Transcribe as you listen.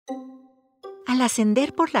Al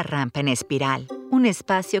ascender por la rampa en espiral, un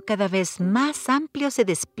espacio cada vez más amplio se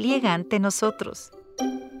despliega ante nosotros.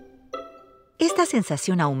 Esta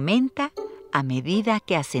sensación aumenta a medida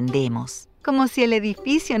que ascendemos, como si el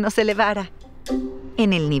edificio nos elevara.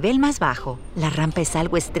 En el nivel más bajo, la rampa es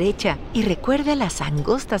algo estrecha y recuerda las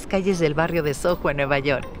angostas calles del barrio de Soho en Nueva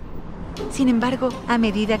York. Sin embargo, a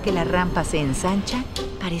medida que la rampa se ensancha,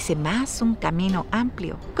 parece más un camino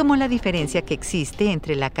amplio, como la diferencia que existe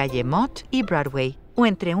entre la calle Mott y Broadway, o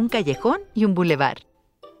entre un callejón y un bulevar.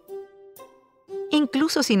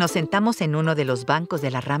 Incluso si nos sentamos en uno de los bancos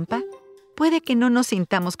de la rampa, puede que no nos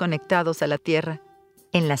sintamos conectados a la tierra.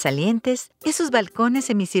 En las salientes, esos balcones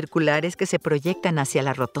semicirculares que se proyectan hacia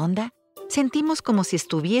la rotonda, sentimos como si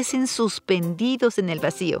estuviesen suspendidos en el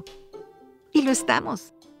vacío. Y lo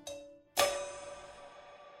estamos.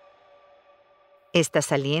 Estas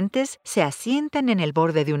salientes se asientan en el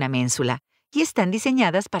borde de una ménsula y están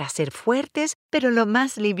diseñadas para ser fuertes, pero lo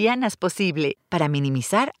más livianas posible, para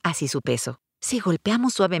minimizar así su peso. Si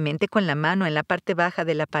golpeamos suavemente con la mano en la parte baja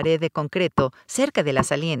de la pared de concreto cerca de las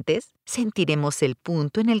salientes, sentiremos el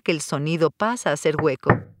punto en el que el sonido pasa a ser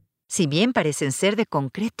hueco. Si bien parecen ser de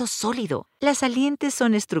concreto sólido, las salientes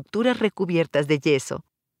son estructuras recubiertas de yeso.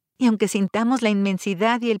 Y aunque sintamos la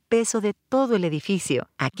inmensidad y el peso de todo el edificio,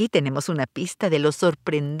 aquí tenemos una pista de lo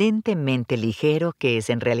sorprendentemente ligero que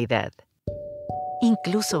es en realidad.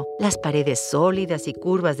 Incluso las paredes sólidas y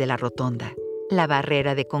curvas de la rotonda, la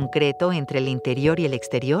barrera de concreto entre el interior y el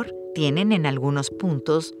exterior, tienen en algunos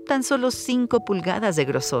puntos tan solo 5 pulgadas de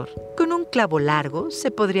grosor. Con un clavo largo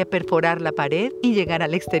se podría perforar la pared y llegar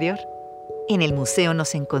al exterior. En el museo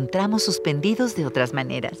nos encontramos suspendidos de otras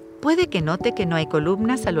maneras. Puede que note que no hay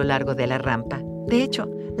columnas a lo largo de la rampa. De hecho,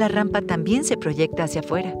 la rampa también se proyecta hacia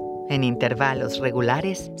afuera. En intervalos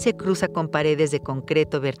regulares, se cruza con paredes de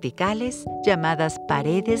concreto verticales llamadas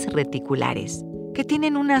paredes reticulares, que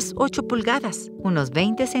tienen unas 8 pulgadas, unos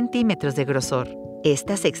 20 centímetros de grosor.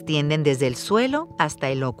 Estas se extienden desde el suelo hasta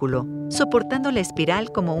el óculo, soportando la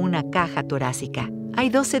espiral como una caja torácica. Hay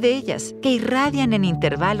 12 de ellas, que irradian en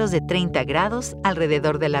intervalos de 30 grados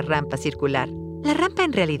alrededor de la rampa circular. La rampa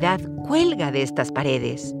en realidad cuelga de estas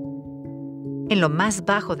paredes. En lo más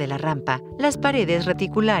bajo de la rampa, las paredes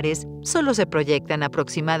reticulares solo se proyectan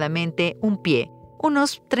aproximadamente un pie,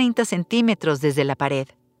 unos 30 centímetros desde la pared.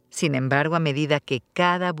 Sin embargo, a medida que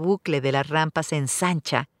cada bucle de la rampa se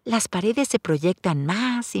ensancha, las paredes se proyectan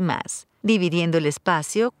más y más, dividiendo el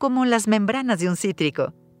espacio como las membranas de un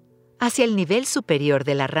cítrico. Hacia el nivel superior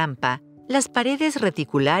de la rampa, las paredes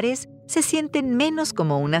reticulares se sienten menos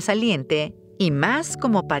como una saliente y más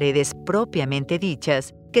como paredes propiamente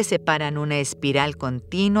dichas que separan una espiral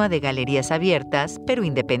continua de galerías abiertas pero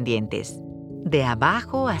independientes. De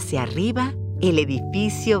abajo hacia arriba, el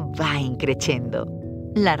edificio va increciendo.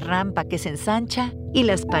 La rampa que se ensancha y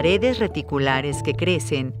las paredes reticulares que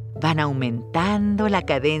crecen van aumentando la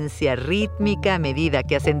cadencia rítmica a medida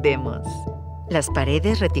que ascendemos. Las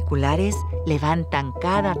paredes reticulares levantan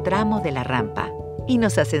cada tramo de la rampa y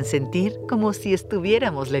nos hacen sentir como si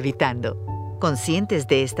estuviéramos levitando. Conscientes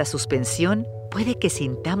de esta suspensión, puede que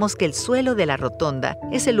sintamos que el suelo de la rotonda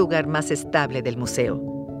es el lugar más estable del museo.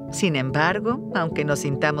 Sin embargo, aunque nos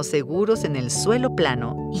sintamos seguros en el suelo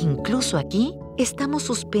plano, incluso aquí, estamos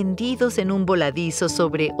suspendidos en un voladizo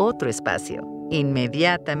sobre otro espacio.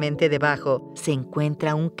 Inmediatamente debajo se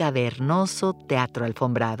encuentra un cavernoso teatro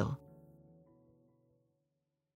alfombrado.